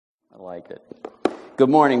Like it. Good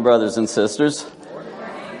morning, brothers and sisters.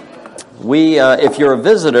 If you're a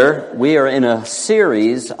visitor, we are in a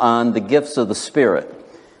series on the gifts of the Spirit,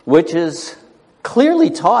 which is clearly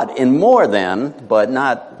taught in more than, but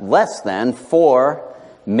not less than, 4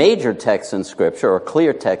 major texts in Scripture, or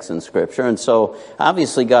clear texts in Scripture, and so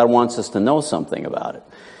obviously God wants us to know something about it.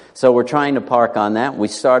 So we're trying to park on that. We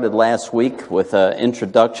started last week with an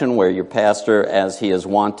introduction where your pastor, as he is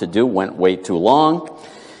wont to do, went way too long.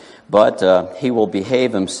 But he will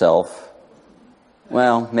behave himself,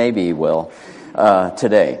 well, maybe he will,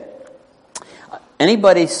 today.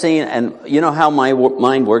 Anybody seen, and you know how my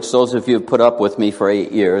mind works, those of you who have put up with me for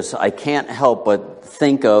 8 years, I can't help but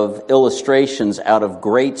think of illustrations out of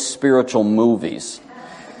great spiritual movies,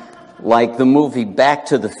 like the movie Back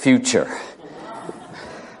to the Future,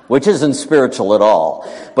 which isn't spiritual at all.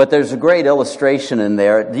 But there's a great illustration in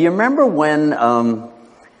there. Do you remember when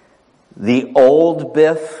the old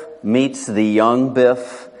Biff meets the young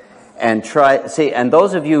Biff and and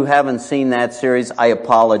those of you who haven't seen that series, I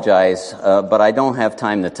apologize, but I don't have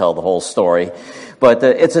time to tell the whole story. But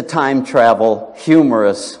it's a time travel,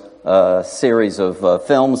 humorous series of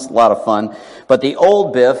films, a lot of fun. But the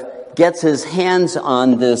old Biff gets his hands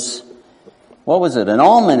on this, an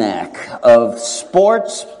almanac of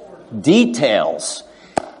sports details,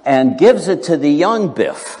 and gives it to the young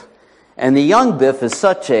Biff. And the young Biff is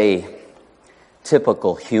such a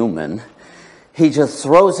typical human. He just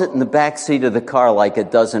throws it in the back seat of the car like it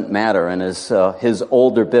doesn't matter. And his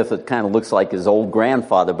older Biff, it kind of looks like his old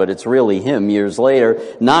grandfather, but it's really him years later,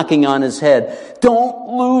 knocking on his head, "Don't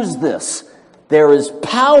lose this. There is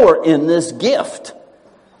power in this gift.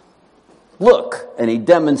 Look." And he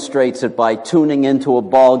demonstrates it by tuning into a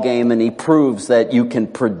ball game, and he proves that you can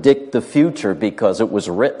predict the future because it was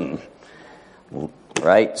written.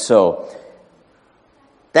 Right? So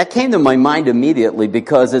that came to my mind immediately,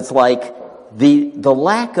 because it's like the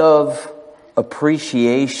lack of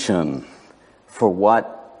appreciation for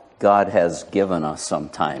what God has given us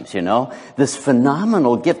sometimes, you know? This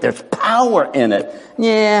phenomenal gift, there's power in it.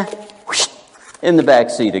 Yeah, whoosh, in the back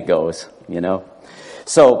seat it goes, you know?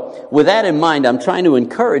 So with that in mind, I'm trying to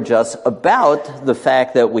encourage us about the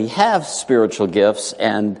fact that we have spiritual gifts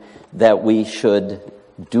and that we should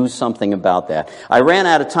do something about that. I ran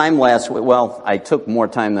out of time last week. Well, I took more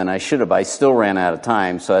time than I should have. I still ran out of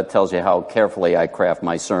time, so that tells you how carefully I craft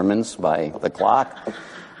my sermons by the clock.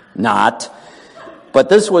 Not. But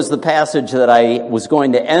this was the passage that I was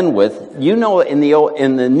going to end with. You know, in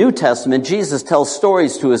the New Testament, Jesus tells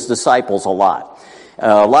stories to his disciples a lot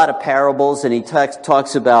of parables, and he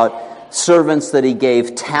talks about servants that he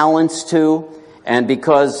gave talents to, and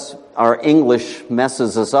because our English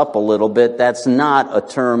messes us up a little bit, that's not a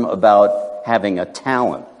term about having a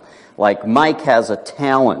talent. Like Mike has a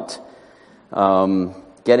talent.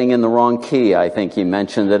 Getting in the wrong key, I think he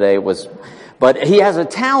mentioned today, but he has a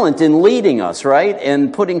talent in leading us, right?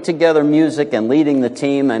 In putting together music and leading the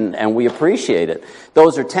team, and we appreciate it.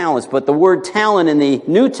 Those are talents. But the word talent in the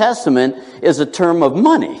New Testament is a term of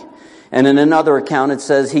money. And in another account it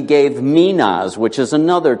says he gave minas, which is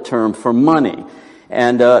another term for money.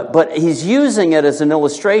 And but he's using it as an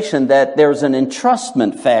illustration that there's an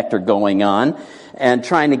entrustment factor going on, and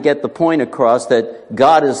trying to get the point across that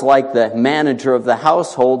God is like the manager of the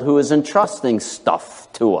household who is entrusting stuff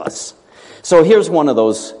to us. So here's one of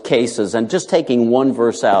those cases, and just taking one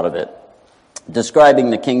verse out of it,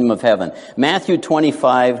 describing the kingdom of heaven. Matthew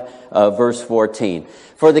 25, verse 14.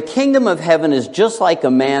 "For the kingdom of heaven is just like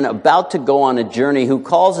a man about to go on a journey, who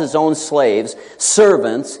calls his own slaves,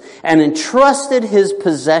 servants, and entrusted his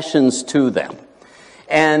possessions to them."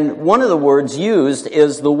 And one of the words used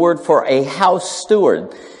is the word for a house steward.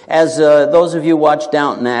 As those of you watch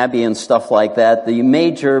Downton Abbey and stuff like that, the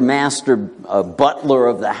major master butler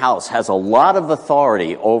of the house has a lot of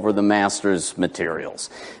authority over the master's materials.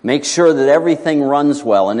 Make sure that everything runs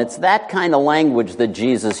well. And it's that kind of language that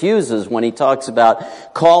Jesus uses when he talks about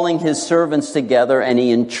calling his servants together, and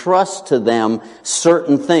he entrusts to them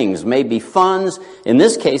certain things, maybe funds. In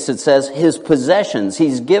this case, it says his possessions.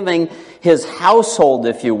 He's giving his household,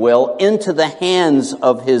 if you will, into the hands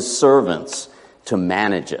of his servants to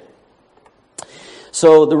manage it.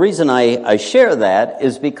 So the reason I share that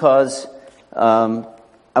is because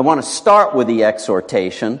I want to start with the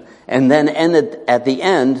exhortation and then end it at the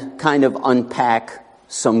end, kind of unpack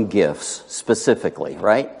some gifts specifically,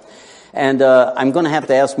 right? And I'm going to have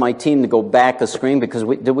to ask my team to go back a screen, because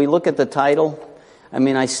did we look at the title? I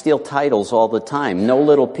mean, I steal titles all the time. No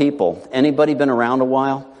Little People. Anybody been around a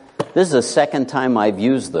while? This is the second time I've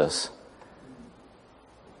used this.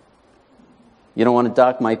 You don't want to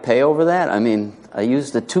dock my pay over that? I mean, I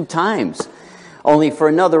used it 2 times. only for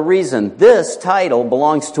another reason. This title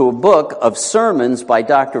belongs to a book of sermons by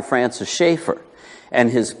Dr. Francis Schaeffer. And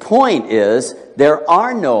his point is, there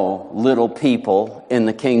are no little people in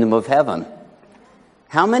the kingdom of heaven.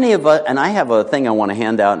 How many of us, and I have a thing I want to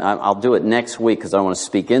hand out, and I'll do it next week because I want to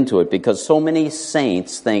speak into it, because so many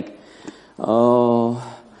saints think,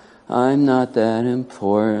 oh, I'm not that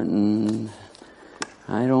important.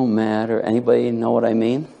 I don't matter. Anybody know what I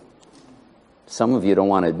mean? Some of you don't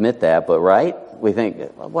want to admit that, but right? We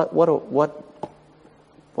think, what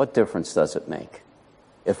difference does it make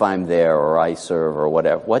if I'm there or I serve or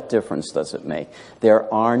whatever? What difference does it make?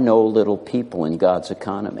 There are no little people in God's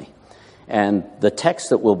economy. And the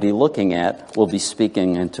text that we'll be looking at will be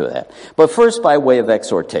speaking into that. But first, by way of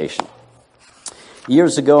exhortation.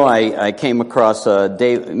 Years ago, I came across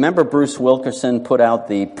remember Bruce Wilkerson put out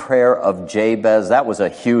the Prayer of Jabez? That was a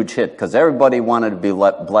huge hit because everybody wanted to be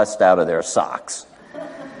blessed out of their socks.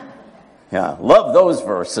 Yeah, love those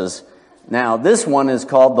verses. Now, this one is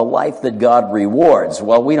called The Life That God Rewards.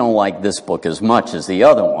 Well, we don't like this book as much as the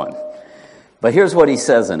other one. But here's what he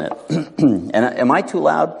says in it. And am I too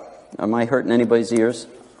loud? Am I hurting anybody's ears?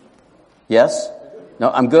 Yes? No,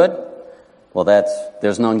 I'm good? Well,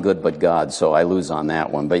 there's none good but God, so I lose on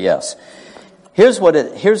that one. But yes, here's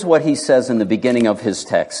what he says in the beginning of his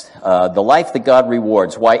text: the life that God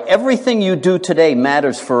rewards. Why everything you do today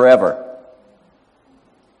matters forever.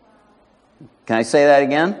 Can I say that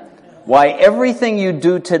again? Why everything you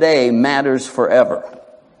do today matters forever.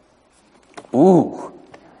 Ooh,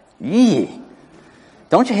 yee!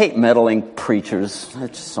 Don't you hate meddling preachers?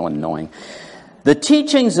 It's just so annoying. The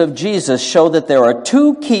teachings of Jesus show that there are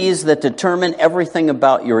two keys that determine everything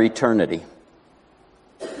about your eternity.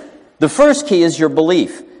 The first key is your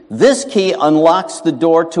belief. This key unlocks the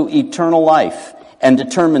door to eternal life and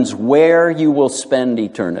determines where you will spend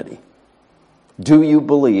eternity. Do you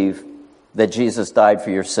believe that Jesus died for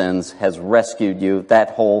your sins, has rescued you? That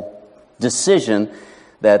whole decision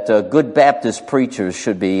that good Baptist preachers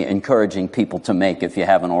should be encouraging people to make if you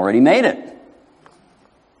haven't already made it.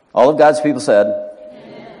 All of God's people said,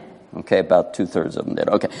 amen. Okay, about 2/3 of them did.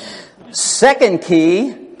 Okay. The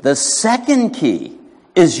second key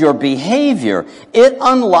is your behavior. It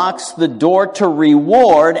unlocks the door to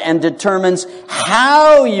reward and determines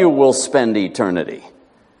how you will spend eternity.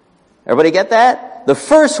 Everybody get that? The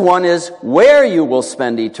first one is where you will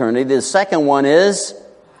spend eternity. The second one is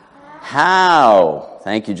how.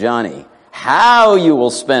 Thank you, Johnny. How you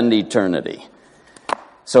will spend eternity.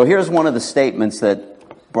 So here's one of the statements that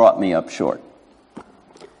brought me up short.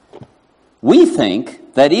 We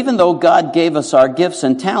think that even though God gave us our gifts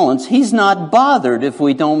and talents, He's not bothered if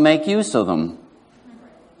we don't make use of them.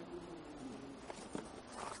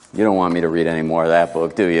 You don't want me to read any more of that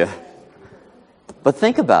book, do you? But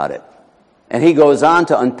think about it. And he goes on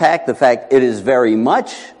to unpack the fact it is very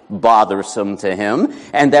much bothersome to him,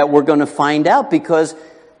 and that we're going to find out, because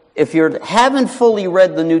if you haven't fully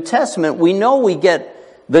read the New Testament, we know we get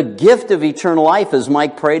the gift of eternal life, as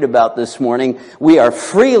Mike prayed about this morning. We are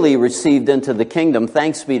freely received into the kingdom,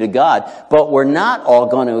 thanks be to God, but we're not all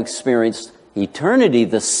going to experience eternity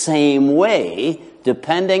the same way,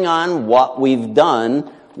 depending on what we've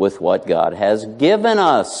done with what God has given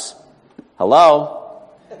us. Hello?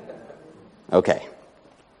 Okay.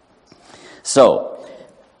 So,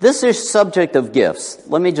 this is subject of gifts.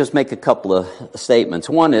 Let me just make a couple of statements.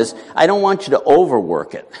 One is, I don't want you to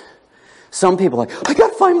overwork it. Some people are like, I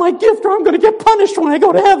got to find my gift or I'm going to get punished when I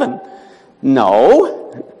go to heaven.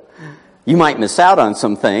 No. You might miss out on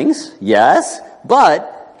some things, yes,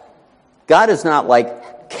 but God is not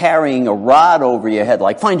like carrying a rod over your head,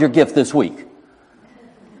 like, find your gift this week.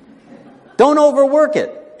 Don't overwork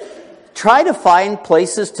it. Try to find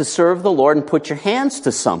places to serve the Lord and put your hands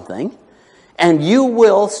to something, and you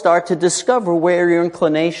will start to discover where your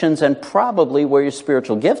inclinations and probably where your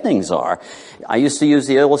spiritual giftings are. I used to use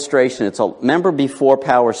the illustration. Remember before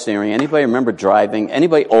power steering? Anybody remember driving?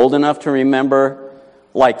 Anybody old enough to remember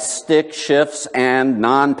like stick shifts and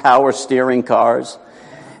non-power steering cars?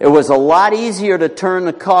 It was a lot easier to turn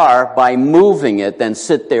the car by moving it than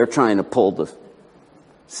sit there trying to pull the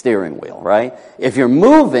steering wheel, right? If you're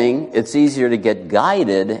moving, it's easier to get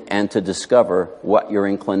guided and to discover what your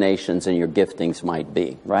inclinations and your giftings might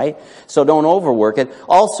be, right? So don't overwork it.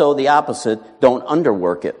 Also, the opposite, don't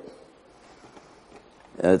underwork it.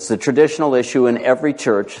 It's the traditional issue in every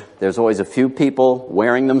church. There's always a few people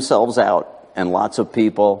wearing themselves out and lots of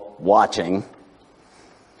people watching,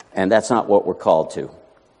 and that's not what we're called to.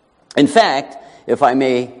 In fact, if I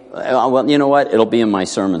may, well, you know what? It'll be in my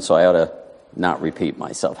sermon, so I ought to not repeat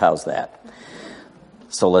myself. How's that?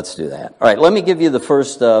 So let's do that. All right, let me give you the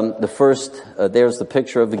first, there's the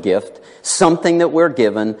picture of a gift, something that we're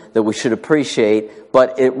given that we should appreciate,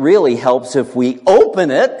 but it really helps if we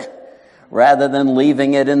open it rather than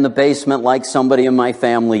leaving it in the basement like somebody in my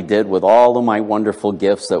family did with all of my wonderful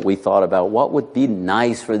gifts that we thought about. What would be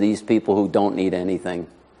nice for these people who don't need anything?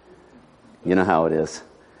 You know how it is.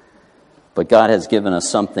 But God has given us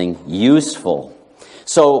something useful.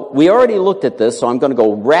 So we already looked at this, so I'm going to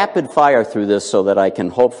go rapid fire through this so that I can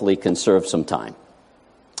hopefully conserve some time.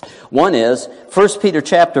 One is 1 Peter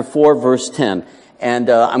chapter 4, verse 10. And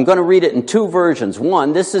I'm going to read it in two versions.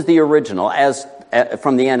 One, this is the original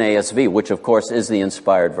from the NASV, which of course is the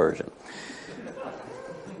inspired version.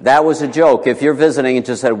 That was a joke. If you're visiting and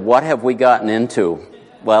just said, what have we gotten into?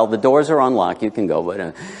 Well, the doors are unlocked. You can go.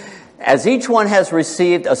 But as each one has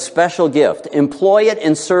received a special gift, employ it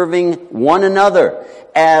in serving one another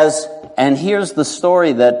and here's the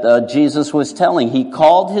story that Jesus was telling. He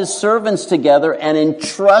called his servants together and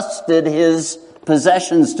entrusted his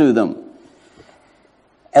possessions to them.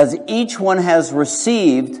 As each one has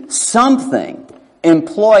received something,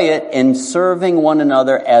 employ it in serving one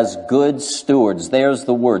another as good stewards. There's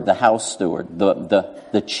the word, the house steward,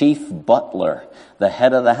 the chief butler, the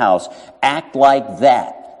head of the house. Act like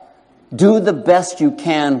that. Do the best you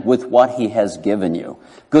can with what he has given you.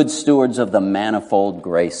 Good stewards of the manifold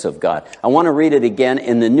grace of God. I want to read it again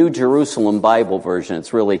in the New Jerusalem Bible version.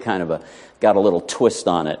 It's really kind of got a little twist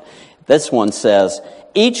on it. This one says,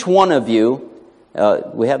 each one of you,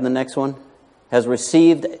 we have the next one, has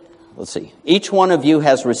received, each one of you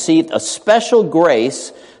has received a special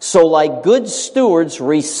grace, so like good stewards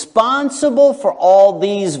responsible for all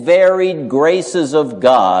these varied graces of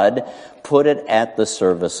God, put it at the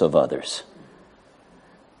service of others.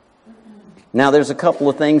 Now, there's a couple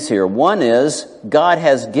of things here. One is, God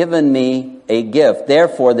has given me a gift.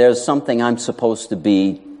 Therefore, there's something I'm supposed to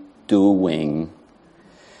be doing.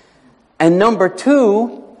 And number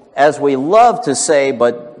two, as we love to say,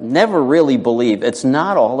 but never really believe, it's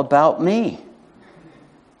not all about me.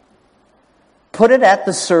 Put it at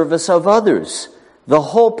the service of others. The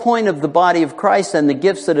whole point of the body of Christ and the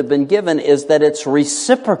gifts that have been given is that it's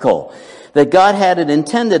reciprocal. That God had it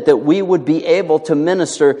intended that we would be able to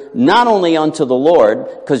minister not only unto the Lord,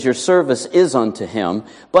 because your service is unto him,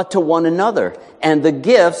 but to one another. And the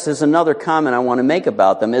gifts, is another comment I want to make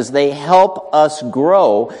about them, is they help us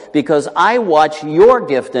grow, because I watch your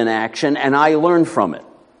gift in action and I learn from it.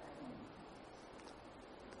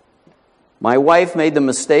 My wife made the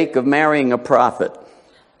mistake of marrying a prophet.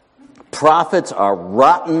 Prophets are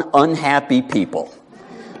rotten, unhappy people.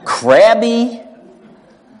 Crabby,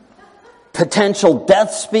 potential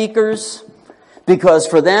death speakers, because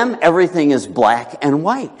for them, everything is black and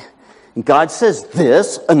white. And God says,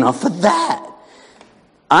 enough of that.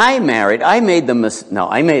 I made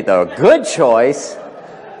the good choice,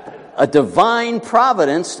 a divine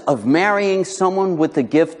providence of marrying someone with the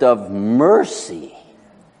gift of mercy,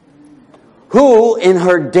 who, in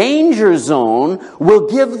her danger zone, will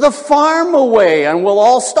give the farm away and we'll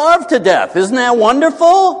all starve to death. Isn't that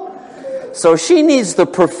wonderful? So she needs the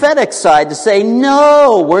prophetic side to say,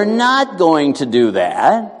 no, we're not going to do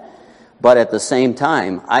that. But at the same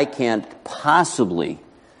time, I can't possibly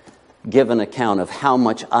give an account of how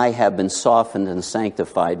much I have been softened and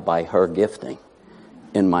sanctified by her gifting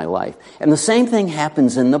in my life. And the same thing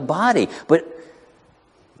happens in the body. But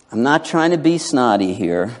I'm not trying to be snotty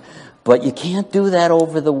here, but you can't do that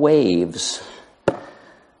over the waves.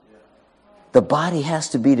 The body has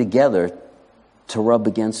to be together to rub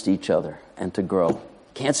against each other and to grow.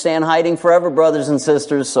 Can't stand hiding forever, brothers and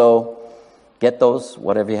sisters, so get those,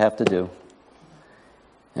 whatever you have to do,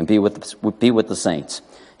 and be with the saints.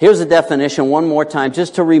 Here's a definition one more time,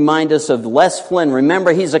 just to remind us of Les Flynn.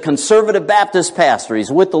 Remember, he's a conservative Baptist pastor.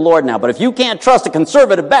 He's with the Lord now. But if you can't trust a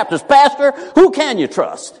conservative Baptist pastor, who can you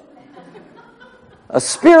trust? A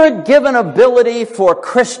Spirit-given ability for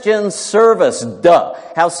Christian service. Duh.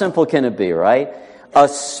 How simple can it be, right? A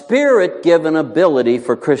Spirit-given ability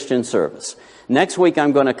for Christian service. Next week,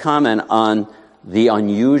 I'm going to comment on the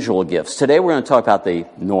unusual gifts. Today, we're going to talk about the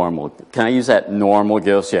normal. Can I use that? Normal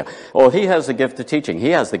gifts? Yeah. Oh, he has the gift of teaching.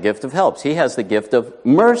 He has the gift of helps. He has the gift of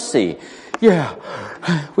mercy. Yeah.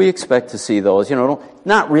 We expect to see those.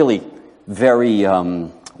 Not really very,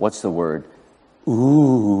 what's the word?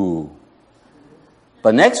 Ooh.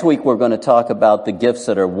 But next week, we're going to talk about the gifts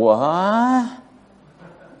that are what?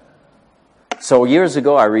 So years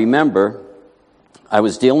ago, I remember I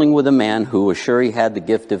was dealing with a man who was sure he had the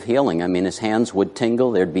gift of healing. I mean, his hands would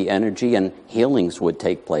tingle, there'd be energy, and healings would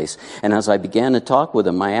take place. And as I began to talk with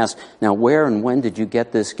him, I asked, now where and when did you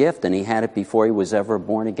get this gift? And he had it before he was ever a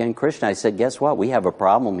born-again Christian. I said, guess what? We have a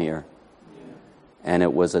problem here. And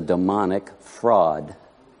it was a demonic fraud.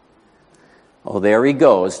 Oh, there he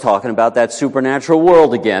goes, talking about that supernatural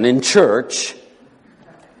world again in church,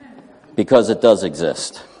 because it does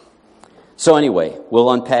exist. So anyway, we'll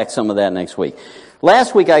unpack some of that next week.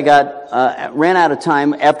 Last week I ran out of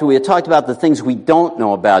time after we had talked about the things we don't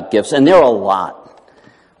know about gifts, and there are a lot.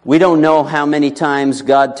 We don't know how many times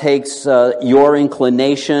God takes your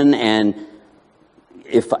inclination and,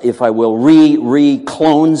 if I will,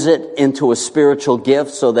 re-clones it into a spiritual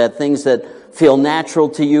gift so that things that feel natural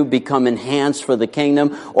to you become enhanced for the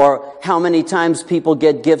kingdom, or how many times people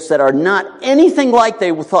get gifts that are not anything like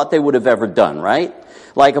they thought they would have ever done, right?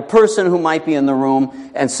 Like a person who might be in the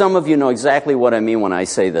room, and some of you know exactly what I mean when I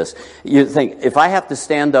say this. You think, if I have to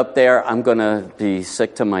stand up there, I'm going to be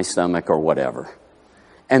sick to my stomach or whatever.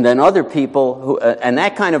 And then other people who, and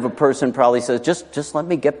that kind of a person probably says, just let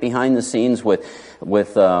me get behind the scenes with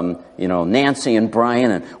Nancy and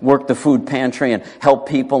Brian and work the food pantry and help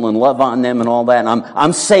people and love on them and all that. And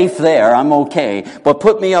I'm safe there. I'm okay. But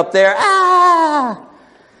put me up there.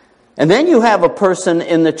 And then you have a person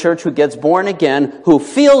in the church who gets born again, who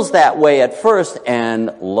feels that way at first, and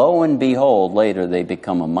lo and behold, later they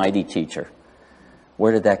become a mighty teacher.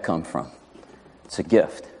 Where did that come from? It's a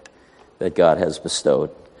gift that God has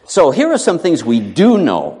bestowed. So here are some things we do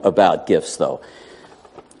know about gifts, though.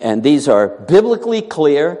 And these are biblically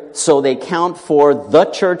clear, so they count for the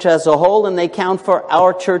church as a whole, and they count for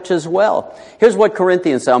our church as well. Here's what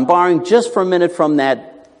Corinthians says. I'm borrowing just for a minute from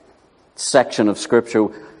that section of Scripture.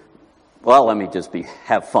 Well, let me just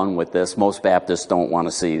have fun with this. Most Baptists don't want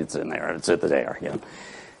to see it's in there. It's there. Yeah.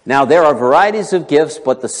 Now, there are varieties of gifts,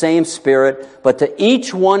 but the same Spirit. But to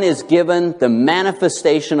each one is given the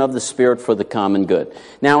manifestation of the Spirit for the common good.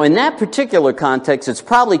 Now, in that particular context, it's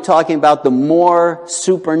probably talking about the more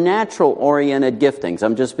supernatural-oriented giftings.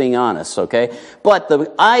 I'm just being honest, okay? But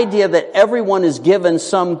the idea that everyone is given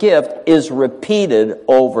some gift is repeated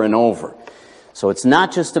over and over. So it's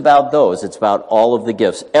not just about those, it's about all of the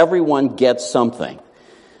gifts. Everyone gets something.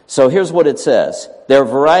 So here's what it says. There are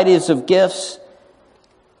varieties of gifts,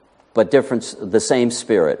 but the same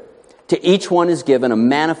Spirit. To each one is given a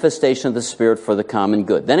manifestation of the Spirit for the common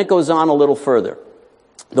good. Then it goes on a little further.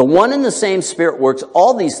 The one and the same Spirit works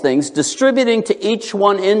all these things, distributing to each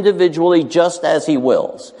one individually just as He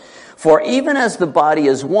wills. For even as the body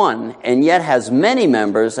is one, and yet has many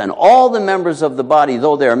members, and all the members of the body,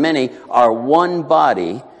 though there are many, are one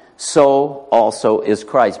body, so also is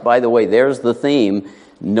Christ. By the way, there's the theme,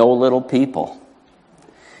 no little people.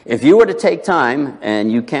 If you were to take time,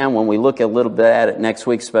 and you can when we look a little bit at it next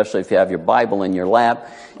week, especially if you have your Bible in your lap,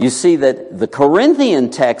 you see that the Corinthian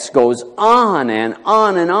text goes on and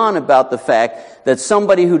on and on about the fact that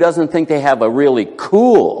somebody who doesn't think they have a really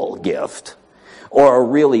cool gift, or a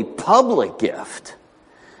really public gift.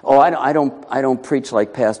 Oh, I don't preach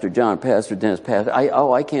like Pastor John, Pastor Dennis,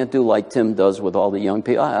 I can't do like Tim does with all the young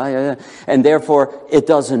people. And therefore, it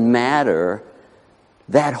doesn't matter.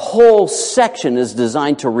 That whole section is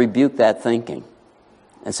designed to rebuke that thinking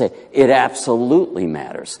and say, it absolutely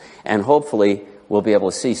matters. And hopefully, we'll be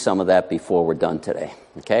able to see some of that before we're done today.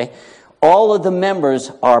 Okay? All of the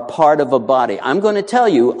members are part of a body. I'm going to tell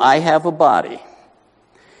you, I have a body.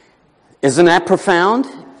 Isn't that profound?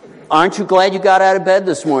 Aren't you glad you got out of bed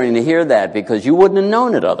this morning to hear that? Because you wouldn't have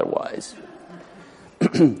known it otherwise.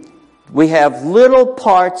 We have little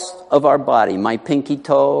parts of our body. My pinky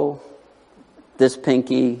toe, this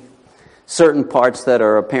pinky, certain parts that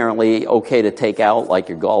are apparently okay to take out, like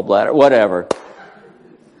your gallbladder, whatever.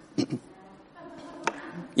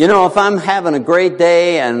 You know, if I'm having a great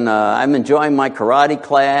day and I'm enjoying my karate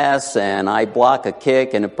class and I block a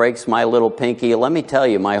kick and it breaks my little pinky, let me tell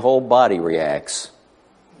you, my whole body reacts.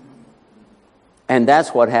 And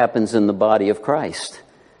that's what happens in the body of Christ.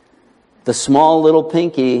 The small little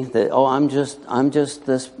pinky that, I'm just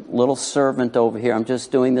this little servant over here. I'm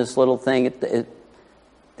just doing this little thing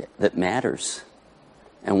that matters.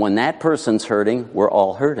 And when that person's hurting, we're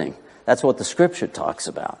all hurting. That's what the Scripture talks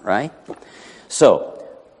about, right? So,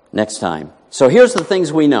 next time. So here's the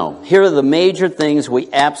things we know. Here are the major things we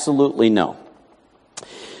absolutely know.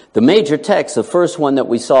 The major text, the first one that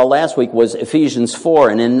we saw last week was Ephesians 4.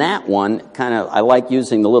 And in that one, I like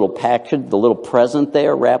using the little package, the little present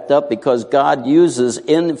there wrapped up, because God uses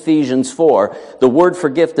in Ephesians 4, the word for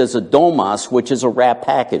gift is a domos, which is a wrap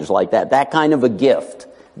package like that. That kind of a gift.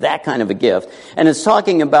 that kind of a gift. And it's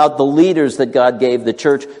talking about the leaders that God gave the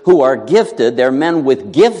church who are gifted. They're men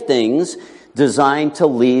with giftings designed to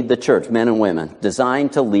lead the church, men and women,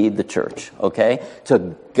 designed to lead the church, okay?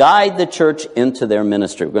 To guide the church into their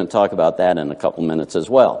ministry. We're going to talk about that in a couple minutes as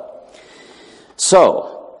well.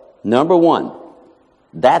 So, number one,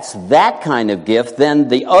 that's that kind of gift. Then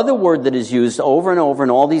the other word that is used over and over in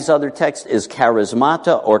all these other texts is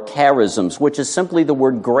charismata or charisms, which is simply the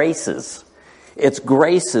word graces. It's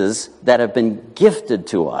graces that have been gifted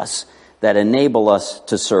to us that enable us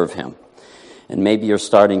to serve Him. And maybe you're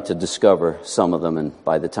starting to discover some of them, and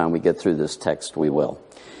by the time we get through this text, we will.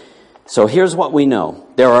 So here's what we know.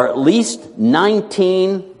 There are at least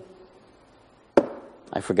 19,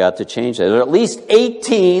 I forgot to change that. There are at least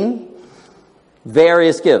 18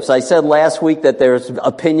 various gifts. I said last week that there's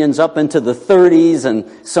opinions up into the 30s and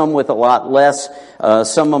some with a lot less.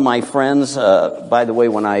 Some of my friends, by the way,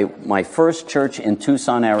 my first church in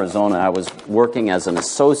Tucson, Arizona, I was working as an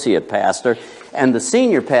associate pastor, and the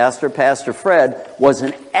senior pastor, Pastor Fred, was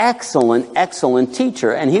an excellent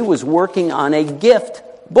teacher, and he was working on a gift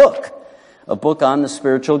book, a book on the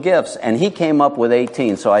spiritual gifts, and he came up with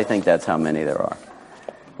 18, so I think that's how many there are.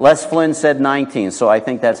 Les Flynn said 19, so I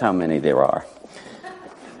think that's how many there are.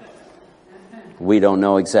 We don't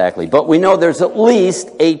know exactly, but we know there's at least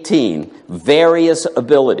 18 various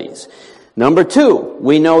abilities. Number two,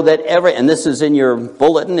 we know that and this is in your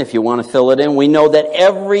bulletin if you want to fill it in, we know that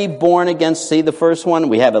every born again, see the first one,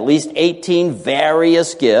 we have at least 18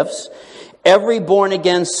 various gifts. Every born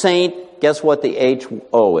again saint, guess what the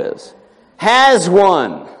HO is? Has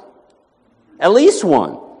one. At least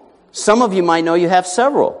one. Some of you might know you have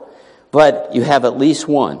several, but you have at least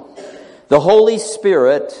one. The Holy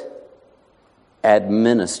Spirit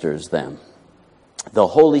administers them. The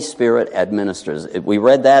Holy Spirit administers. We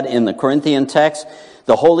read that in the Corinthian text.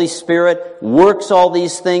 The Holy Spirit works all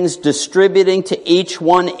these things, distributing to each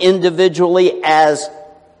one individually as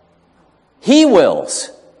He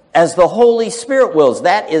wills, as the Holy Spirit wills.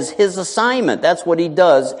 That is His assignment. That's what He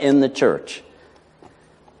does in the church.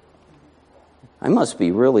 I must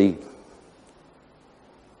be really...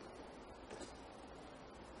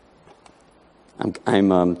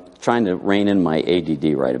 I'm trying to rein in my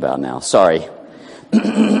ADD right about now. Sorry.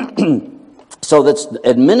 So that's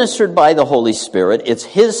administered by the Holy Spirit. It's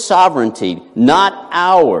His sovereignty, not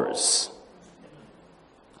ours.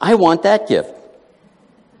 I want that gift.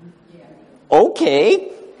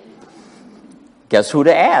 Okay. Guess who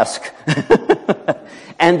to ask?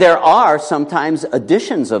 And there are sometimes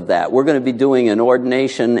additions of that. We're going to be doing an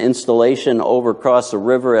ordination installation over across the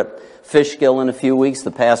river at Fishkill in a few weeks.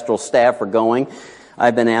 The pastoral staff are going.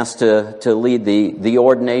 I've been asked to lead the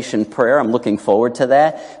ordination prayer. I'm looking forward to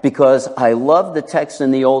that because I love the text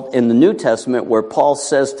in the New Testament where Paul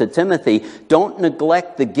says to Timothy, don't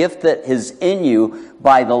neglect the gift that is in you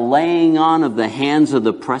by the laying on of the hands of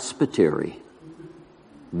the presbytery.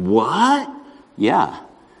 What? Yeah.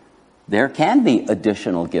 There can be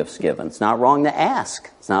additional gifts given. It's not wrong to ask.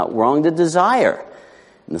 It's not wrong to desire.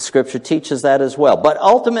 And the Scripture teaches that as well. But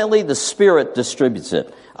ultimately, the Spirit distributes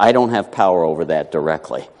it. I don't have power over that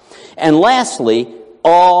directly. And lastly,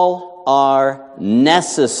 all are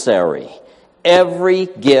necessary. Every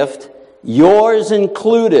gift, yours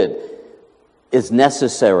included, is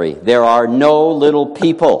necessary. There are no little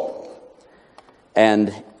people.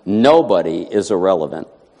 And nobody is irrelevant.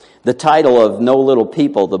 The title of No Little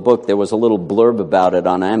People, the book, there was a little blurb about it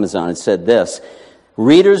on Amazon. It said this: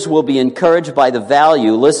 readers will be encouraged by the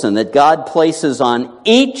value, listen, that God places on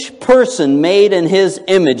each person made in His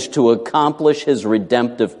image to accomplish His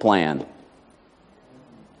redemptive plan.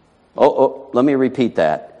 Let me repeat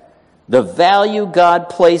that. The value God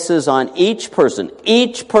places on each person.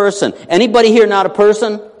 Each person. Anybody here not a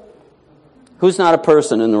person? Who's not a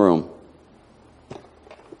person in the room?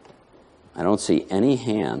 I don't see any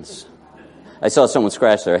hands. I saw someone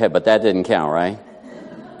scratch their head, but that didn't count, right?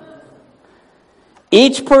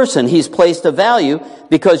 Each person He's placed a value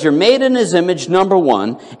because you're made in His image, number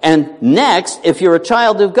one. And next, if you're a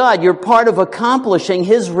child of God, you're part of accomplishing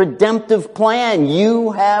His redemptive plan.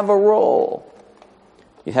 You have a role.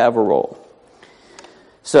 You have a role.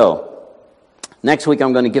 So, next week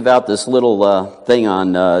I'm going to give out this little thing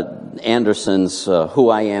on Anderson's Who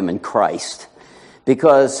I Am in Christ.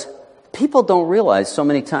 Because people don't realize so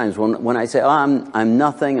many times when I say, I'm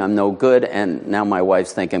nothing, I'm no good, and now my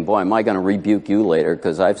wife's thinking, boy, am I going to rebuke you later,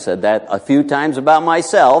 because I've said that a few times about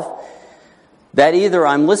myself, that either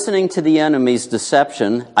I'm listening to the enemy's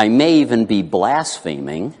deception, I may even be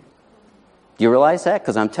blaspheming. Do you realize that?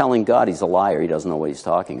 Because I'm telling God He's a liar, He doesn't know what He's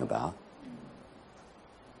talking about.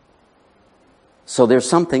 So there's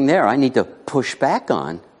something there I need to push back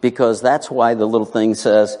on. because that's why the little thing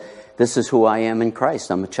says, this is who I am in Christ.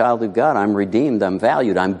 I'm a child of God. I'm redeemed. I'm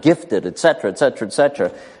valued. I'm gifted, etc., etc.,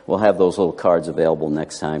 etc. We'll have those little cards available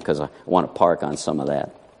next time because I want to park on some of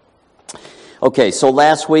that. Okay, so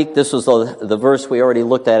last week, this was the verse we already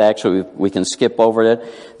looked at. Actually, we can skip over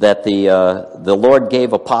it. That the Lord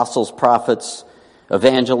gave apostles, prophets,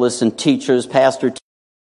 evangelists, and teachers, pastors,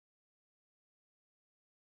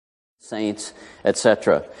 saints,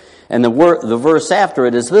 etc. And the verse after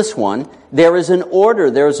it is this one. There is an order,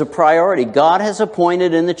 there is a priority. God has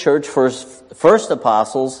appointed in the church first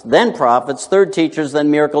apostles, then prophets, third teachers,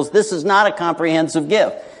 then miracles. This is not a comprehensive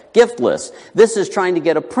gift list. This is trying to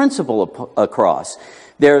get a principle across.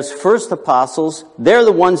 There's first apostles. They're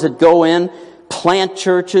the ones that go in, plant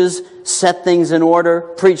churches, set things in order,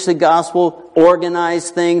 preach the gospel, organize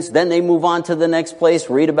things. Then they move on to the next place.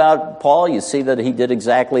 Read about Paul. You see that he did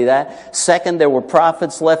exactly that. Second, there were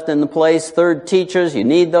prophets left in the place. Third, teachers. You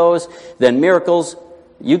need those. Then miracles.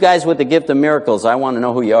 You guys with the gift of miracles, I want to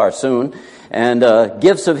know who you are soon. And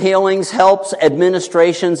gifts of healings, helps,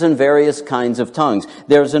 administrations, and various kinds of tongues.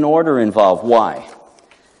 There's an order involved. Why?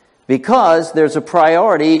 Because there's a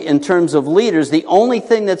priority in terms of leaders. The only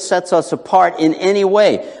thing that sets us apart in any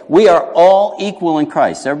way, we are all equal in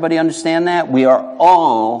Christ. Everybody understand that? We are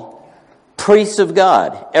all priests of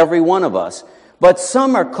God, every one of us. But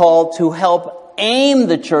some are called to help aim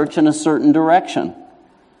the church in a certain direction.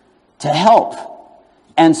 To help.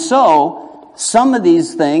 And so, some of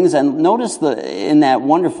these things, and notice in that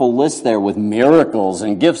wonderful list there with miracles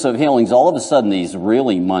and gifts of healings, all of a sudden these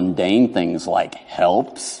really mundane things like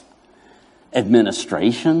helps,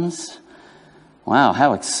 administrations. Wow,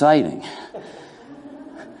 how exciting.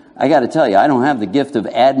 I got to tell you, I don't have the gift of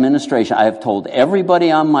administration. I have told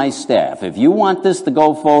everybody on my staff, if you want this to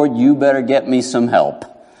go forward, you better get me some help.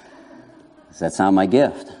 That's not my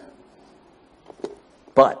gift.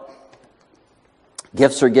 But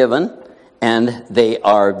gifts are given, and they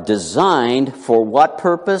are designed for what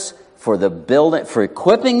purpose? For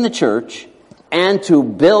equipping the church and to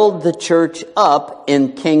build the church up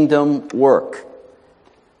in kingdom work.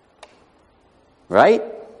 Right?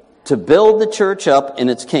 To build the church up in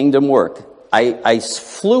its kingdom work. I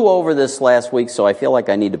flew over this last week, so I feel like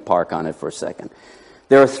I need to park on it for a second.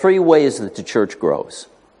 There are 3 ways that the church grows.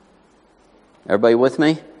 Everybody with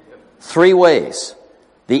me? 3 ways.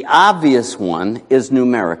 The obvious one is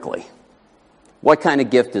numerically. What kind of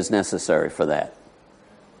gift is necessary for that?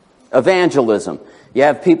 Evangelism. You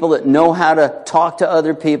have people that know how to talk to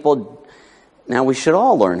other people. Now, we should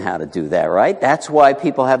all learn how to do that, right? That's why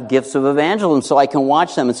people have gifts of evangelism, so I can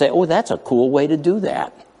watch them and say, oh, that's a cool way to do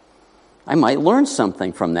that. I might learn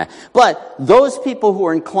something from that. But those people who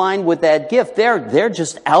are inclined with that gift, they're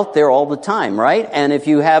just out there all the time, right? And if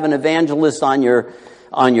you have an evangelist on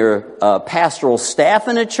your pastoral staff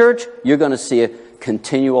in a church, you're going to see a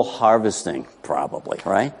continual harvesting, probably,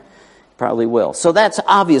 right? Probably will. So that's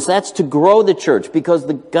obvious. That's to grow the church because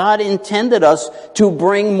God intended us to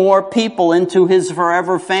bring more people into His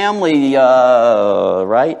forever family,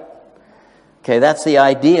 right? Okay, that's the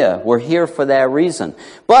idea. We're here for that reason.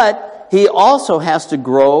 But He also has to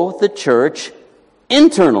grow the church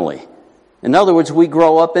internally. In other words, we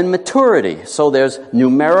grow up in maturity. So there's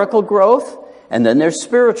numerical growth and then there's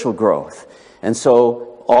spiritual growth. And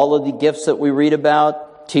so all of the gifts that we read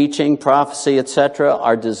about, teaching, prophecy, etc.,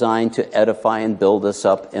 are designed to edify and build us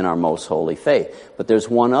up in our most holy faith. But there's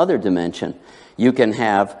one other dimension. You can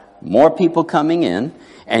have more people coming in,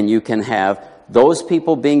 and you can have those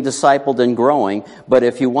people being discipled and growing, but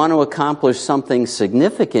if you want to accomplish something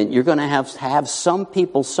significant, you're going to have some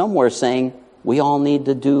people somewhere saying, we all need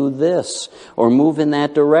to do this, or move in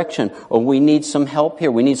that direction, or we need some help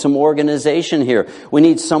here, we need some organization here, we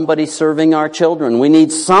need somebody serving our children, we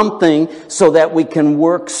need something so that we can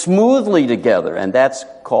work smoothly together, and that's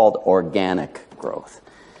called organic growth.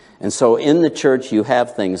 And so in the church you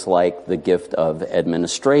have things like the gift of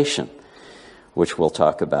administration, which we'll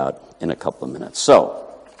talk about in a couple of minutes. So,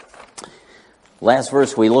 last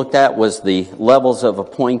verse we looked at was the levels of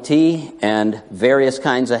appointee and various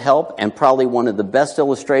kinds of help, and probably one of the best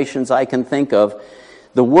illustrations I can think of.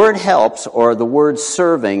 The word helps or the word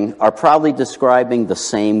serving are probably describing the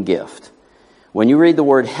same gift. When you read the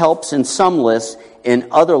word helps in some lists, in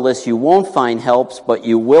other lists you won't find helps, but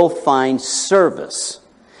you will find service.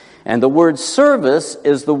 And the word service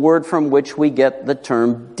is the word from which we get the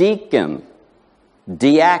term deacon.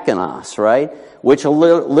 Diakonos, right? Which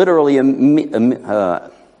literally,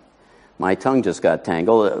 my tongue just got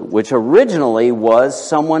tangled, which originally was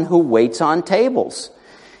someone who waits on tables.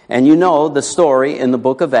 And you know the story in the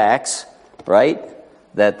book of Acts, right?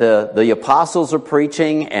 that the apostles are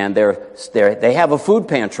preaching, and they have a food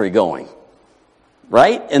pantry going.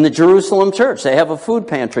 Right? In the Jerusalem church, they have a food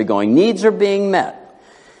pantry going. Needs are being met.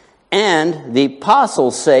 And the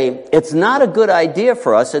apostles say, it's not a good idea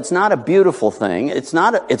for us. It's not a beautiful thing. It's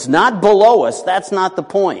not below us. That's not the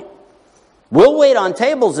point. We'll wait on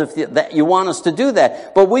tables if you want us to do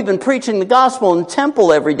that. But we've been preaching the gospel in the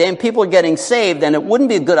temple every day, and people are getting saved, and it wouldn't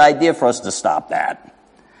be a good idea for us to stop that.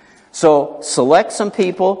 So select some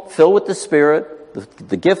people, filled with the Spirit,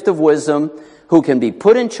 the gift of wisdom, who can be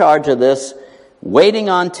put in charge of this, waiting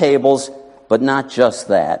on tables, but not just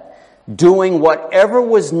that. Doing whatever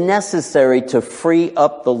was necessary to free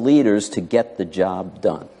up the leaders to get the job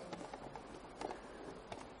done.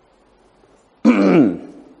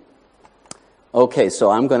 Okay, so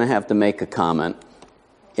I'm going to have to make a comment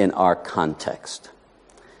in our context.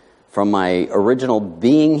 From my original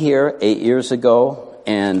being here 8 years ago,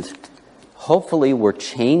 and hopefully we're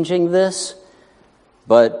changing this,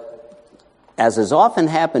 but as has often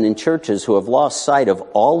happened in churches who have lost sight of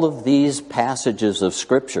all of these passages of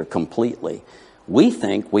Scripture completely, we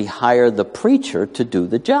think we hire the preacher to do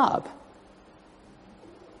the job.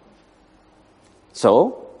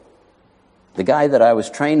 So, the guy that I was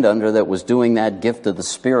trained under that was doing that Gift of the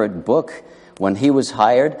Spirit book, when he was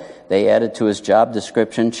hired, they added to his job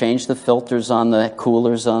description, changed the filters on the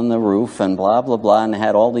coolers on the roof and blah, blah, blah, and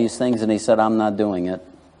had all these things, and he said, I'm not doing it.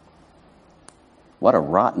 What a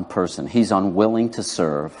rotten person. He's unwilling to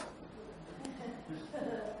serve.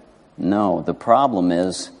 No, the problem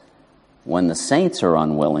is when the saints are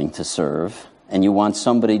unwilling to serve and you want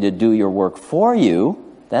somebody to do your work for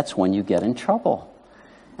you, that's when you get in trouble.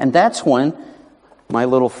 And that's when my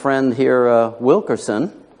little friend here,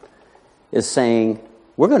 Wilkerson, is saying,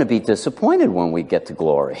 we're going to be disappointed when we get to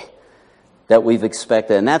glory that we've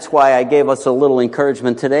expected. And that's why I gave us a little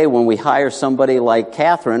encouragement today when we hire somebody like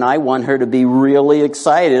Catherine. I want her to be really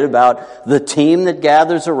excited about the team that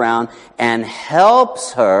gathers around and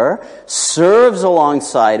helps her, serves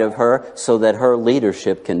alongside of her so that her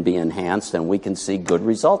leadership can be enhanced and we can see good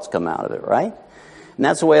results come out of it, right? And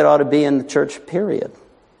that's the way it ought to be in the church, period.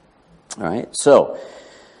 All right, so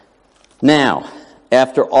now,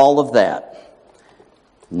 after all of that,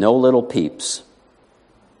 no little peeps.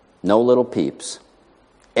 No little peeps.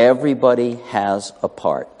 Everybody has a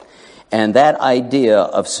part. And that idea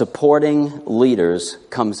of supporting leaders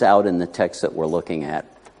comes out in the text that we're looking at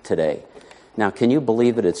today. Now, can you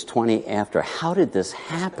believe it? It's 20 after. How did this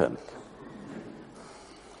happen?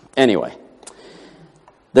 Anyway.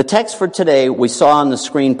 The text for today, we saw on the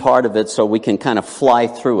screen part of it so we can kind of fly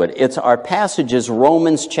through it. It's our passage is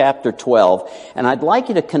Romans chapter 12. And I'd like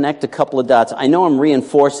you to connect a couple of dots. I know I'm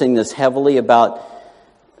reinforcing this heavily about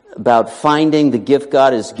finding the gift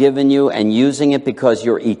God has given you and using it because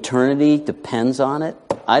your eternity depends on it.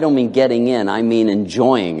 I don't mean getting in, I mean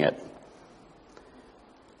enjoying it.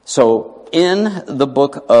 So, in the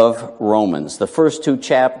book of Romans, the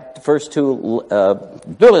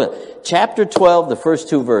chapter 12, the first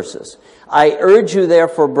two verses. I urge you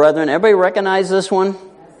therefore, brethren, everybody recognize this one?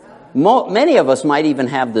 Many of us might even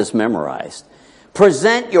have this memorized.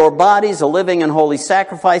 Present your bodies a living and holy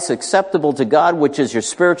sacrifice acceptable to God, which is your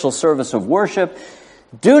spiritual service of worship.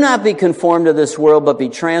 Do not be conformed to this world, but be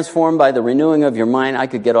transformed by the renewing of your mind. I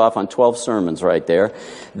could get off on 12 sermons right there.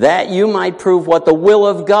 That you might prove what the will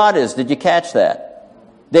of God is. Did you catch that?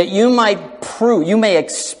 That you might prove, you may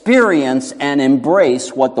experience and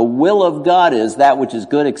embrace what the will of God is, that which is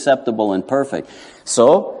good, acceptable, and perfect.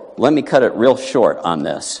 So, let me cut it real short on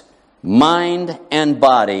this. Mind and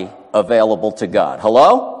body available to God.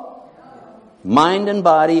 Hello? Mind and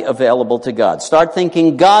body available to God. Start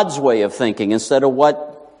thinking God's way of thinking instead of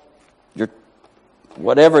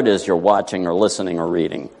whatever it is you're watching or listening or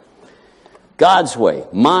reading. God's way.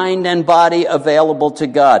 Mind and body available to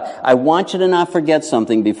God. I want you to not forget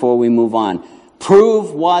something before we move on.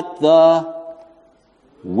 Prove what the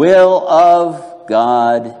will of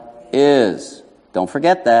God is. Don't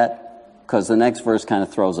forget that, because the next verse kind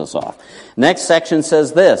of throws us off. Next section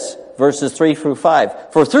says this. Verses 3 through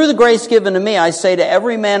 5. For through the grace given to me, I say to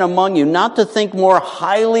every man among you not to think more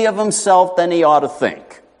highly of himself than he ought to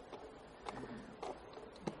think.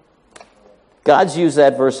 God's used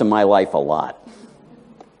that verse in my life a lot.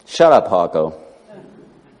 Shut up, Hawco.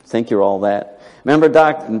 Think you're all that? Remember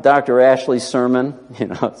Dr. Ashley's sermon?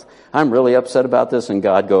 I'm really upset about this, and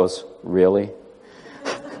God goes, really?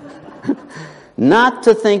 Not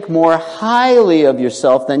to think more highly of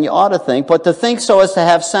yourself than you ought to think, but to think so as to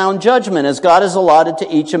have sound judgment, as God has allotted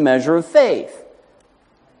to each a measure of faith.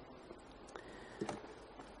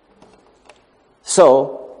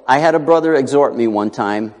 So, I had a brother exhort me one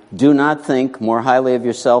time, do not think more highly of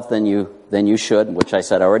yourself than you should, which I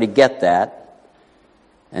said, I already get that.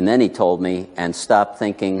 And then he told me, and stop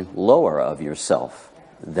thinking lower of yourself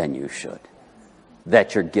than you should.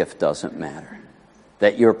 That your gift doesn't matter.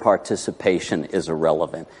 That your participation is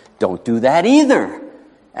irrelevant. Don't do that either.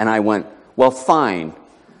 And I went, well, fine.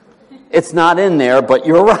 It's not in there, but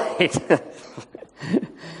you're right.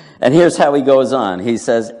 And here's how he goes on. He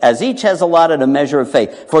says, as each has allotted a measure of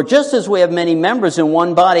faith. For just as we have many members in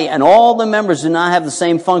one body, and all the members do not have the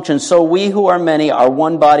same function, so we who are many are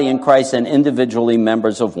one body in Christ and individually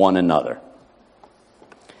members of one another.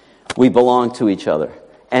 We belong to each other.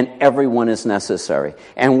 And everyone is necessary.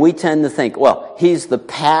 And we tend to think, well, he's the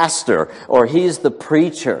pastor or he's the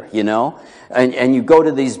preacher, you know. And you go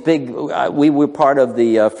to these big, we were part of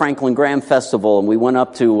the Franklin Graham Festival, and we went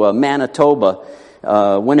up to Manitoba,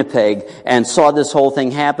 Winnipeg, and saw this whole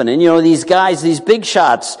thing happen. And you know, these guys, these big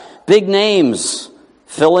shots, big names,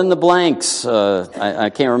 fill in the blanks.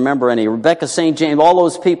 I can't remember any. Rebecca St. James, all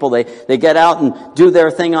those people, they get out and do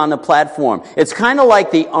their thing on the platform. It's kind of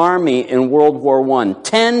like the army in World War I.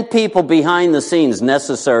 10 people behind the scenes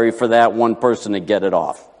necessary for that one person to get it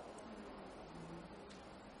off.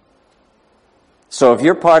 So if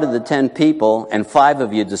you're part of the 10 people and 5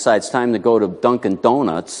 of you decide it's time to go to Dunkin'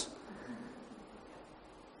 Donuts,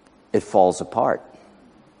 it falls apart.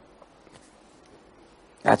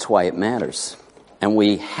 That's why it matters. And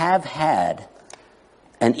we have had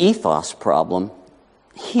an ethos problem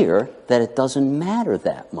here that it doesn't matter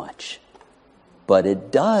that much. But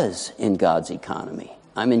it does in God's economy.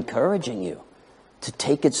 I'm encouraging you to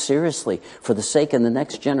take it seriously for the sake of the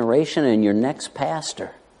next generation and your next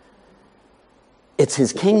pastor. It's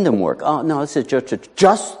his kingdom work. Oh, no, it's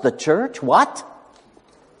just the church? What?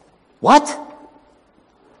 What?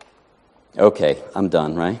 Okay, I'm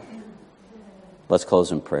done, right? Let's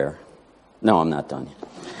close in prayer. No, I'm not done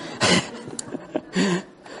yet.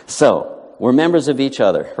 So, we're members of each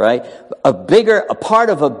other, right? A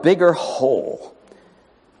part of a bigger whole.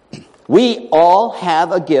 We all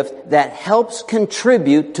have a gift that helps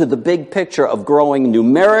contribute to the big picture of growing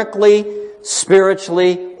numerically,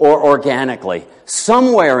 spiritually, or organically.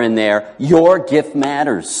 Somewhere in there, your gift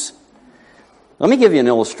matters. Let me give you an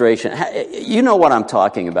illustration. You know what I'm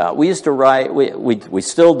talking about. We used to ride, we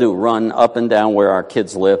still do run up and down where our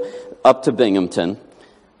kids live, up to Binghamton.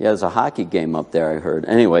 Yeah, there's a hockey game up there, I heard.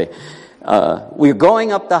 Anyway, we're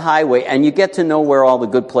going up the highway, and you get to know where all the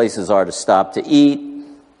good places are to stop to eat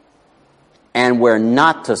and where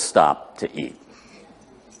not to stop to eat.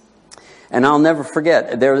 And I'll never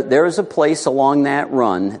forget, there is a place along that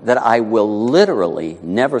run that I will literally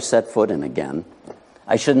never set foot in again.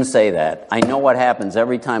 I shouldn't say that. I know what happens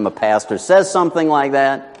every time a pastor says something like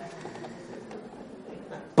that.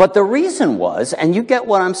 But the reason was, and you get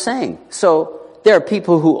what I'm saying. So there are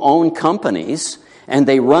people who own companies, and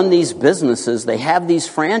they run these businesses, they have these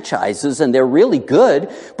franchises, and they're really good.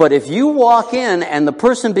 But if you walk in and the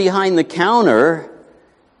person behind the counter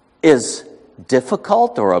is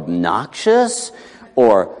difficult or obnoxious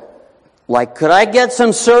or like, could I get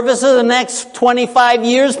some service in the next 25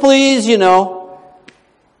 years, please? You know,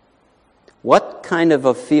 what kind of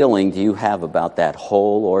a feeling do you have about that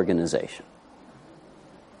whole organization?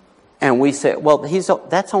 And we say, well,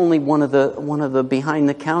 that's only one of the behind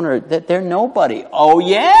the counter, that they're nobody. Oh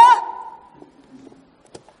yeah?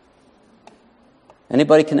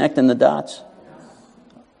 Anybody connecting the dots?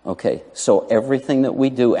 Okay, so everything that we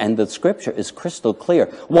do, and the scripture is crystal clear.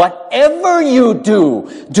 Whatever you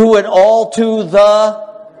do, do it all to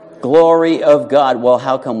the glory of God. Well,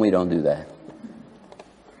 how come we don't do that?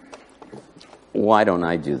 Why don't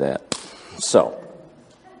I do that? So,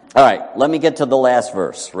 all right, let me get to the last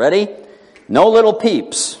verse. Ready? No little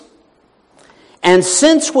peeps. And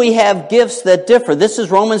since we have gifts that differ, this is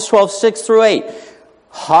Romans 12, 6 through 8.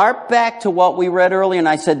 Harp back to what we read earlier, and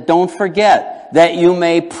I said, don't forget that you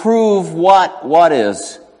may prove what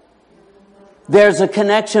is. There's a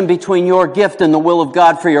connection between your gift and the will of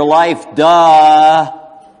God for your life. Duh.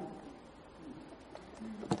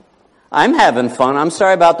 I'm having fun. I'm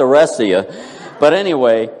sorry about the rest of you. But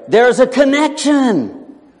anyway, there's a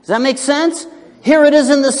connection. Does that make sense? Here it is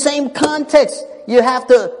in the same context. You have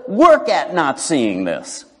to work at not seeing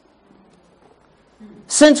this.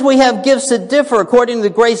 Since we have gifts that differ according to the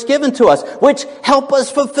grace given to us, which help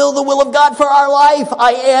us fulfill the will of God for our life.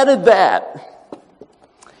 I added that.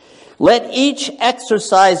 Let each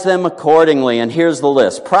exercise them accordingly. And here's the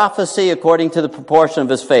list. Prophecy according to the proportion of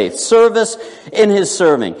his faith. Service in his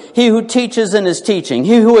serving. He who teaches in his teaching.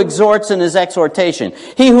 He who exhorts in his exhortation.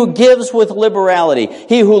 He who gives with liberality.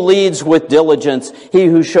 He who leads with diligence. He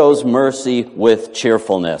who shows mercy with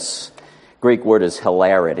cheerfulness. Greek word is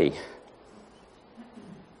hilarity.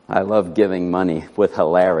 I love giving money with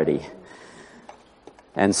hilarity.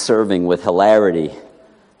 And serving with hilarity.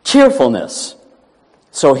 Cheerfulness.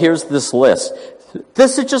 So here's this list.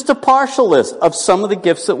 This is just a partial list of some of the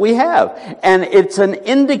gifts that we have. And it's an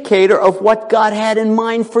indicator of what God had in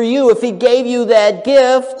mind for you. If He gave you that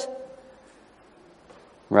gift,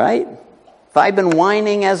 right? If I've been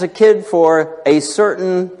whining as a kid for a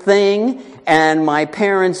certain thing and my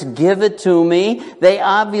parents give it to me, they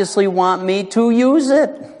obviously want me to use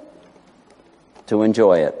it, to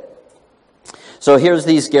enjoy it. So here's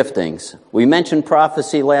these giftings. We mentioned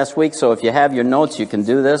prophecy last week, so if you have your notes, you can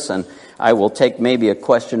do this, and I will take maybe a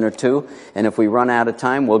question or two. And if we run out of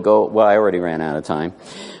time, we'll go, well, I already ran out of time.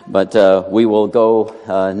 But we will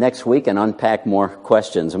go next week and unpack more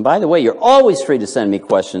questions. And by the way, you're always free to send me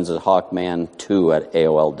questions at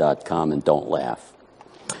hawkman2@aol.com, and don't laugh.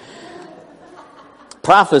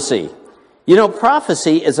 Prophecy. You know,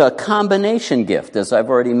 prophecy is a combination gift, as I've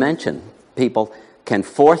already mentioned. People can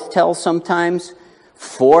foretell sometimes,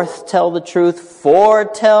 tell the truth,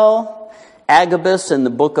 foretell. Agabus in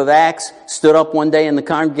the book of Acts stood up one day in the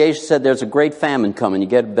congregation and said, there's a great famine coming,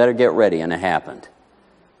 better get ready, and it happened.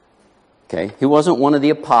 Okay, he wasn't one of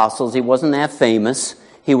the apostles, he wasn't that famous,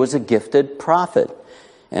 he was a gifted prophet.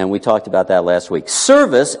 And we talked about that last week.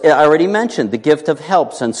 Service, I already mentioned, the gift of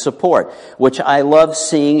helps and support, which I love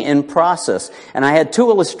seeing in process. And I had two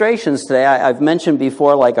illustrations today. I've mentioned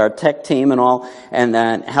before, like our tech team and all,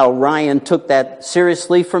 and how Ryan took that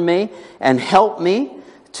seriously for me and helped me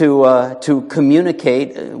to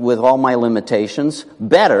communicate with all my limitations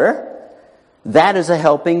better. That is a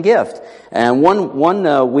helping gift. And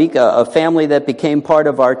one week, a family that became part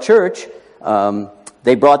of our church,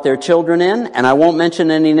 they brought their children in, and I won't mention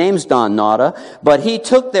any names, Don Nada, but he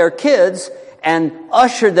took their kids and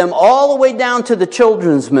ushered them all the way down to the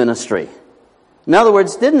children's ministry. In other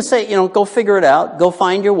words, didn't say, go figure it out, go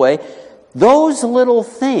find your way. Those little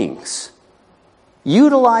things,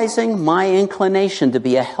 utilizing my inclination to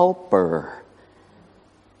be a helper,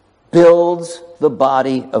 builds the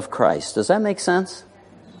body of Christ. Does that make sense?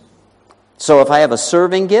 So if I have a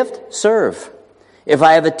serving gift, serve. If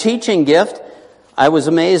I have a teaching gift, I was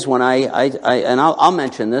amazed when I'll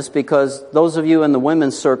mention this because those of you in the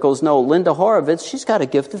women's circles know Linda Horowitz, she's got a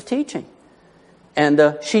gift of teaching.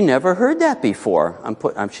 And she never heard that before.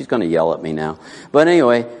 She's going to yell at me now. But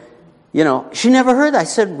anyway, she never heard that. I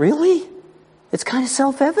said, really? It's kind of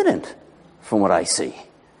self-evident from what I see.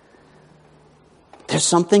 There's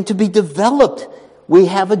something to be developed. We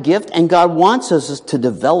have a gift, and God wants us to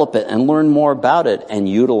develop it and learn more about it and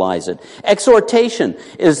utilize it. Exhortation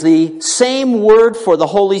is the same word for the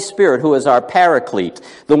Holy Spirit, who is our paraclete,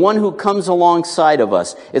 the one who comes alongside of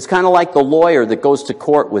us. It's kind of like the lawyer that goes to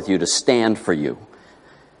court with you to stand for you.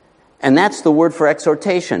 And that's the word for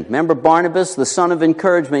exhortation. Remember Barnabas, the son of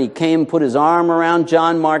encouragement? He came and put his arm around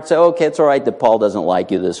John Mark, said, okay, it's all right that Paul doesn't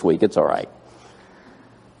like you this week. It's all right.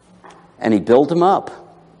 And he built him up.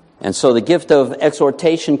 And so the gift of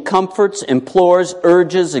exhortation comforts, implores,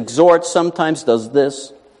 urges, exhorts, sometimes does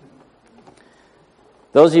this.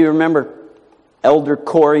 Those of you who remember Elder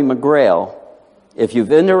Corey McGrail, if you've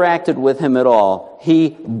interacted with him at all,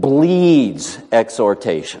 he bleeds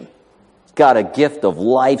exhortation. He's got a gift of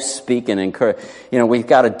life speaking and encourage. We've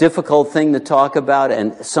got a difficult thing to talk about,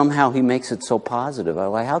 and somehow he makes it so positive.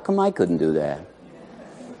 I'm like, how come I couldn't do that?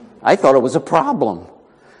 I thought it was a problem.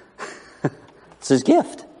 It's his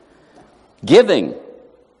gift. Giving,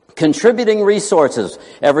 contributing resources.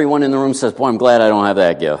 Everyone in the room says, boy, I'm glad I don't have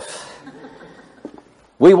that gift.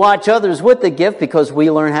 We watch others with the gift because we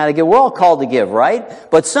learn how to give. We're all called to give, right?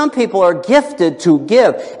 But some people are gifted to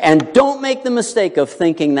give. And don't make the mistake of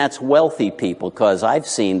thinking that's wealthy people, because I've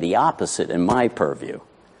seen the opposite in my purview.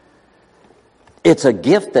 It's a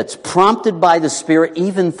gift that's prompted by the Spirit,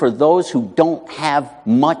 even for those who don't have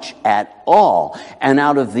much at all. And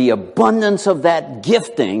out of the abundance of that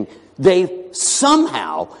gifting, they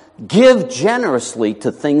somehow give generously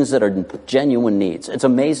to things that are genuine needs. It's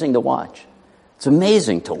amazing to watch. It's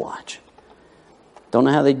amazing to watch. Don't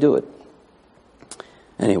know how they do it.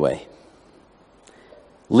 Anyway.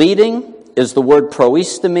 Leading is the word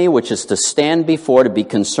proistemi, which is to stand before, to be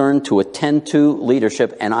concerned, to attend to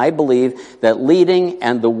leadership. And I believe that leading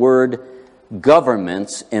and the word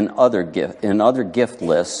governments in other gift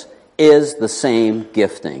lists is the same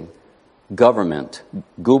gifting. government.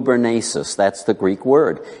 Gubernasis, that's the Greek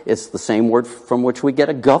word. It's the same word from which we get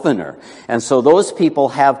a governor. And so those people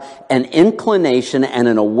have an inclination and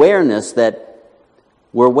an awareness that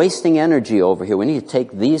we're wasting energy over here. We need to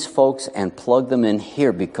take these folks and plug them in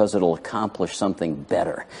here because it'll accomplish something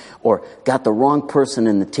better. Or got the wrong person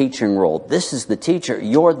in the teaching role. This is the teacher,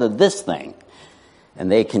 you're the this thing.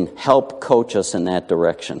 And they can help coach us in that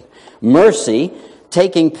direction. Mercy,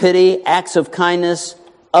 taking pity, acts of kindness,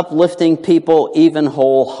 uplifting people even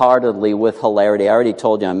wholeheartedly with hilarity. I already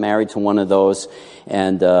told you I'm married to one of those.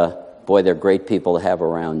 And boy, they're great people to have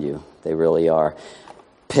around you. They really are.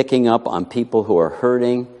 Picking up on people who are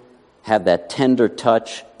hurting, have that tender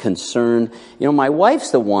touch, concern. You know, my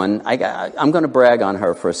wife's the one, I'm going to brag on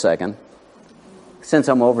her for a second. Since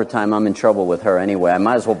I'm overtime, I'm in trouble with her anyway. I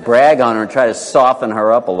might as well brag on her and try to soften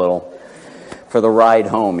her up a little for the ride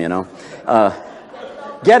home, you know.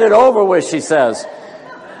 Get it over with, she says.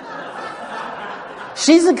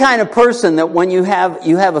 She's the kind of person that when you have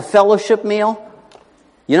a fellowship meal,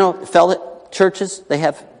 you know, churches, they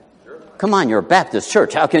have... Come on, you're a Baptist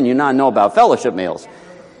church. How can you not know about fellowship meals?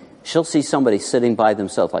 She'll see somebody sitting by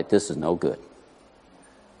themselves like, this is no good.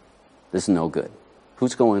 This is no good.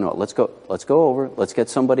 Who's going on? Let's go over. Let's get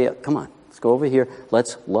somebody else. Come on, let's go over here.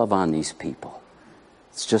 Let's love on these people.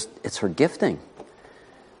 It's her gifting.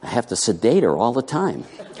 I have to sedate her all the time.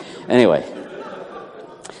 Anyway,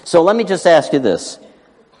 so let me just ask you this.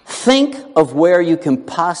 Think of where you can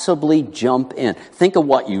possibly jump in. Think of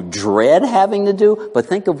what you dread having to do, but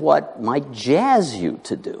think of what might jazz you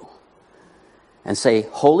to do. And say,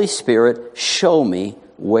 Holy Spirit, show me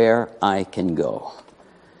where I can go.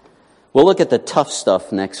 We'll look at the tough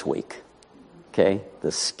stuff next week. Okay?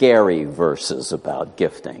 The scary verses about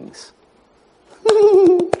giftings.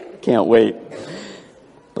 Can't wait.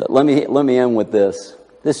 But let me end with this.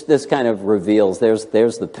 This kind of reveals, there's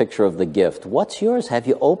the picture of the gift. What's yours? Have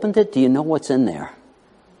you opened it? Do you know what's in there?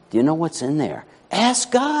 Do you know what's in there?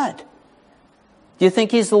 Ask God. Do you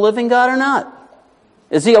think He's the living God or not?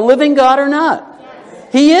 Is He a living God or not?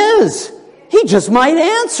 Yes. He is. He just might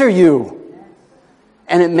answer you.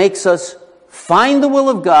 And it makes us find the will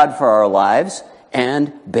of God for our lives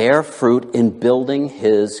and bear fruit in building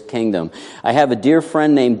His kingdom. I have a dear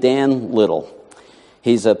friend named Dan Little.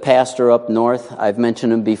 He's a pastor up north. I've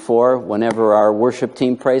mentioned him before. Whenever our worship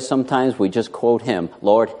team prays sometimes, we just quote him,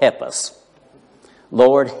 Lord, help us.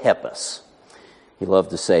 Lord, help us. He loved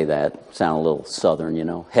to say that. Sound a little southern, you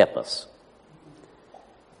know. Help us.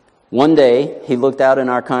 One day, he looked out in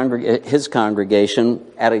his congregation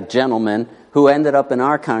at a gentleman who ended up in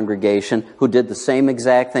our congregation who did the same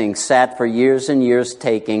exact thing, sat for years and years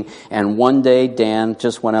taking, and one day Dan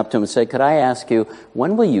just went up to him and said, could I ask you,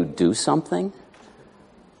 when will you do something?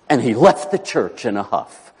 And he left the church in a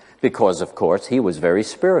huff because, of course, he was very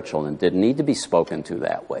spiritual and didn't need to be spoken to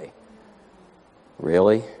that way.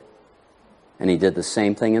 Really? And he did the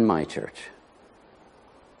same thing in my church.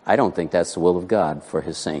 I don't think that's the will of God for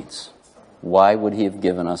His saints. Why would He have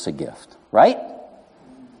given us a gift? Right?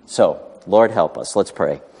 So, Lord, help us. Let's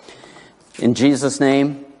pray. In Jesus'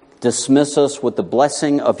 name, dismiss us with the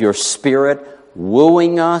blessing of Your Spirit,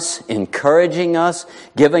 wooing us, encouraging us,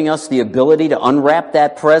 giving us the ability to unwrap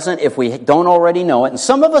that present if we don't already know it. And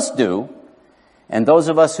some of us do. And those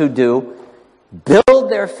of us who do, build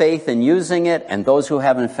their faith in using it. And those who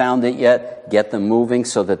haven't found it yet, get them moving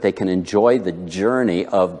so that they can enjoy the journey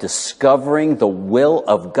of discovering the will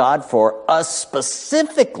of God for us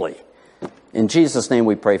specifically. In Jesus' name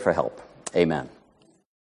we pray for help. Amen.